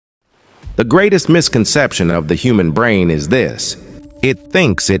The greatest misconception of the human brain is this: it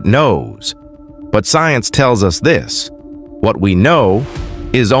thinks it knows. But science tells us this: what we know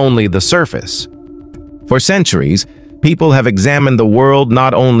is only the surface. For centuries, people have examined the world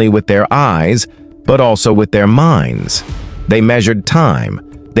not only with their eyes, but also with their minds. They measured time,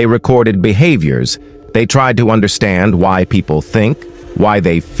 they recorded behaviors, they tried to understand why people think, why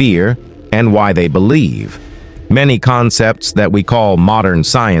they fear, and why they believe. Many concepts that we call modern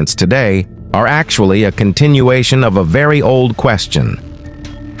science today are actually a continuation of a very old question.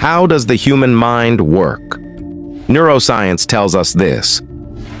 How does the human mind work? Neuroscience tells us this: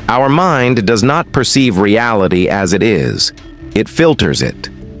 our mind does not perceive reality as it is. It filters it,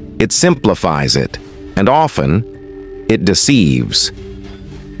 it simplifies it, and often, it deceives.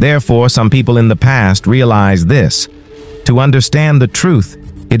 Therefore, some people in the past realized this: to understand the truth,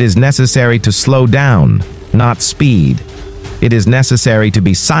 it is necessary to slow down, not speed. It is necessary to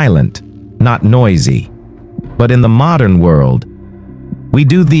be silent, not noisy. But in the modern world, we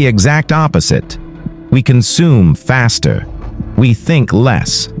do the exact opposite. We consume faster, we think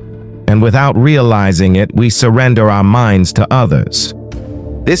less, and without realizing it, we surrender our minds to others.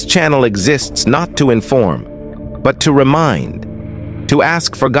 This channel exists not to inform, but to remind, to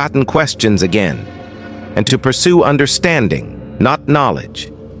ask forgotten questions again, and to pursue understanding, not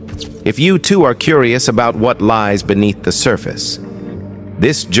knowledge. If you too are curious about what lies beneath the surface,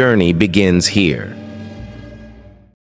 this journey begins here.